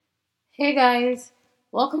Hey guys,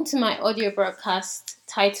 welcome to my audio broadcast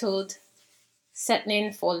titled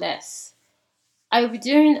Settling for Less. I will be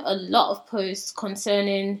doing a lot of posts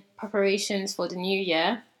concerning preparations for the new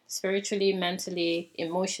year, spiritually, mentally,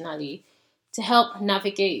 emotionally, to help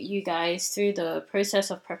navigate you guys through the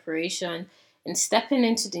process of preparation and stepping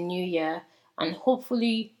into the new year and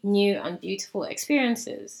hopefully new and beautiful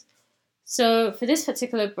experiences. So, for this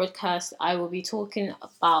particular broadcast, I will be talking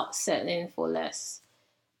about settling for less.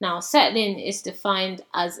 Now, settling is defined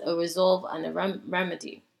as a resolve and a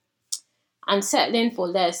remedy. And settling for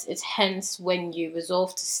less is hence when you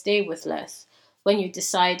resolve to stay with less, when you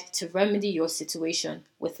decide to remedy your situation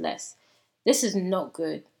with less. This is not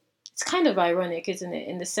good. It's kind of ironic, isn't it,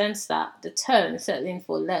 in the sense that the term settling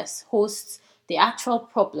for less hosts the actual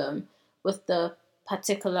problem with the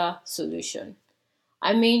particular solution.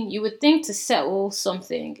 I mean, you would think to settle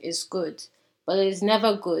something is good, but it is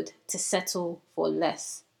never good to settle for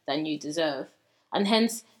less than you deserve. And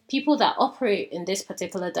hence, people that operate in this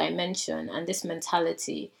particular dimension and this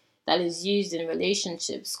mentality that is used in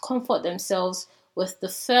relationships comfort themselves with the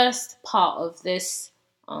first part of this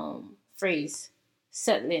phrase,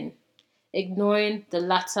 settling, ignoring the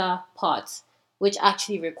latter part, which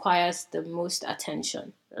actually requires the most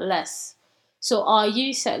attention, less. So, are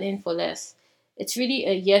you settling for less? It's really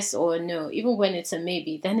a yes or a no. Even when it's a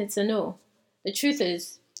maybe, then it's a no. The truth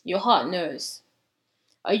is, your heart knows.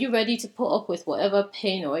 Are you ready to put up with whatever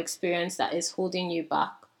pain or experience that is holding you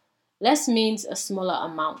back? Less means a smaller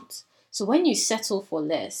amount. So when you settle for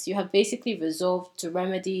less, you have basically resolved to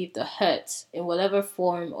remedy the hurt in whatever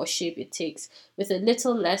form or shape it takes with a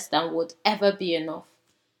little less than would ever be enough.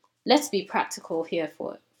 Let's be practical here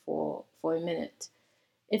for a minute.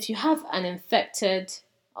 If you have an infected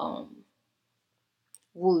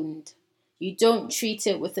wound, you don't treat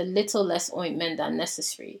it with a little less ointment than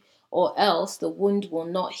necessary, or else the wound will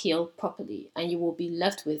not heal properly and you will be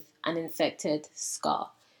left with an infected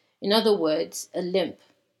scar. In other words, a limp.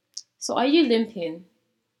 So, are you limping?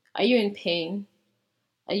 Are you in pain?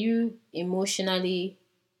 Are you emotionally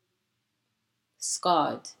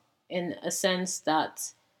scarred in a sense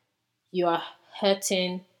that you are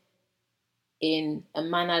hurting in a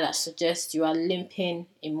manner that suggests you are limping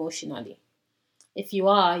emotionally? If you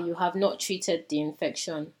are, you have not treated the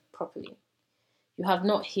infection properly. You have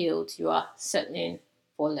not healed. You are settling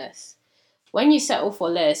for less. When you settle for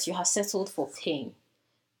less, you have settled for pain.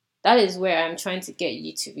 That is where I'm trying to get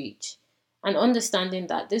you to reach. And understanding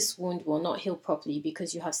that this wound will not heal properly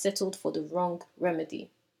because you have settled for the wrong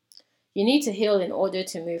remedy. You need to heal in order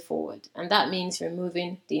to move forward, and that means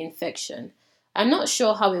removing the infection. I'm not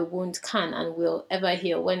sure how a wound can and will ever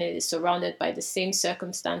heal when it is surrounded by the same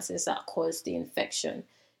circumstances that caused the infection,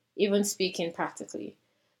 even speaking practically.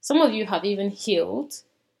 Some of you have even healed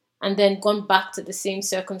and then gone back to the same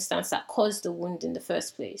circumstance that caused the wound in the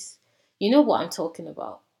first place. You know what I'm talking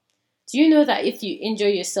about. Do you know that if you injure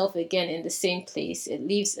yourself again in the same place, it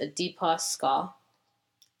leaves a deeper scar?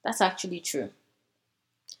 That's actually true.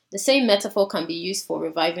 The same metaphor can be used for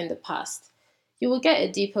reviving the past. You will get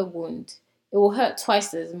a deeper wound. It will hurt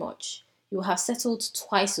twice as much. You will have settled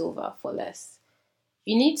twice over for less.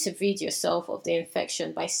 You need to rid yourself of the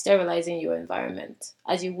infection by sterilizing your environment,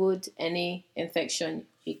 as you would any infection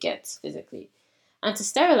you get physically. And to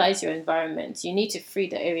sterilize your environment, you need to free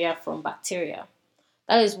the area from bacteria.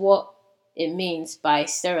 That is what it means by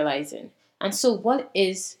sterilizing. And so, what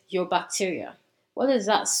is your bacteria? What is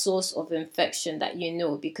that source of infection that you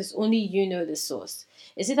know because only you know the source?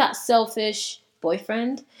 Is it that selfish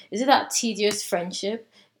boyfriend? Is it that tedious friendship?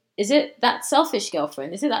 Is it that selfish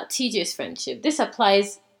girlfriend? Is it that tedious friendship? This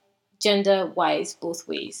applies gender wise both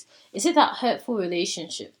ways. Is it that hurtful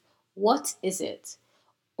relationship? What is it?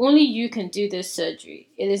 Only you can do this surgery.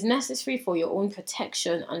 It is necessary for your own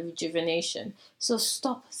protection and rejuvenation. So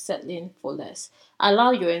stop settling for less.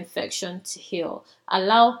 Allow your infection to heal.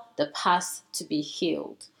 Allow the past to be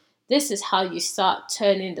healed. This is how you start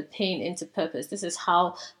turning the pain into purpose. This is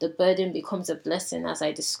how the burden becomes a blessing, as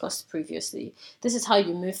I discussed previously. This is how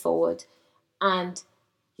you move forward and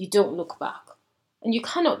you don't look back. And you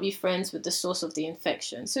cannot be friends with the source of the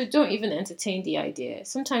infection. So don't even entertain the idea.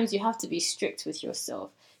 Sometimes you have to be strict with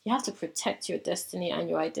yourself. You have to protect your destiny and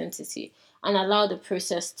your identity and allow the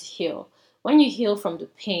process to heal. When you heal from the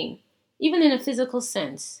pain, even in a physical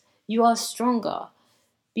sense, you are stronger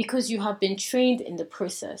because you have been trained in the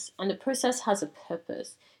process and the process has a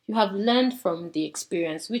purpose. You have learned from the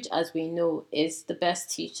experience, which, as we know, is the best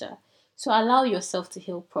teacher. So allow yourself to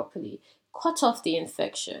heal properly. Cut off the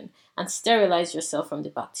infection and sterilize yourself from the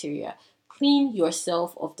bacteria. Clean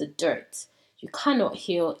yourself of the dirt. You cannot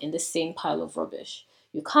heal in the same pile of rubbish.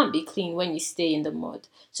 You can't be clean when you stay in the mud.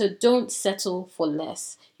 So don't settle for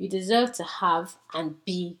less. You deserve to have and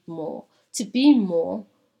be more. To be more,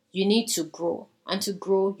 you need to grow. And to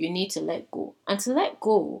grow, you need to let go. And to let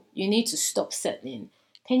go, you need to stop settling.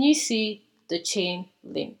 Can you see the chain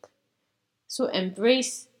link? So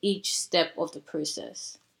embrace each step of the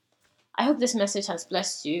process. I hope this message has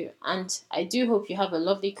blessed you, and I do hope you have a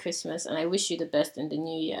lovely Christmas, and I wish you the best in the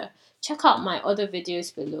new year. Check out my other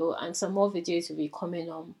videos below, and some more videos will be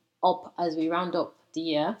coming up as we round up the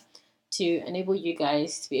year to enable you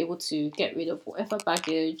guys to be able to get rid of whatever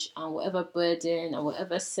baggage and whatever burden and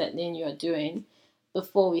whatever settling you're doing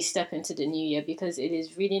before we step into the new year, because it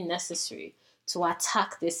is really necessary to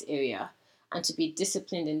attack this area and to be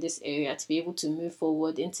disciplined in this area to be able to move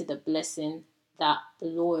forward into the blessing that the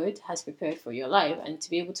Lord has prepared for your life and to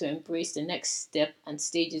be able to embrace the next step and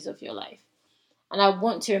stages of your life. And I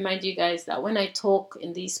want to remind you guys that when I talk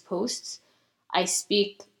in these posts, I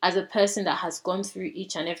speak as a person that has gone through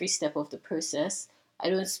each and every step of the process. I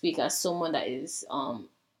don't speak as someone that is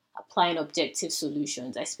applying objective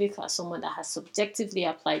solutions. I speak as someone that has subjectively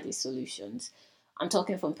applied these solutions. I'm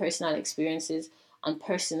talking from personal experiences and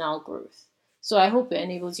personal growth. So I hope it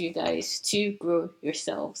enables you guys to grow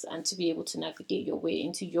yourselves and to be able to navigate your way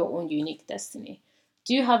into your own unique destiny.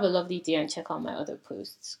 Do have a lovely day and check out my other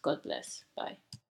posts. God bless. Bye.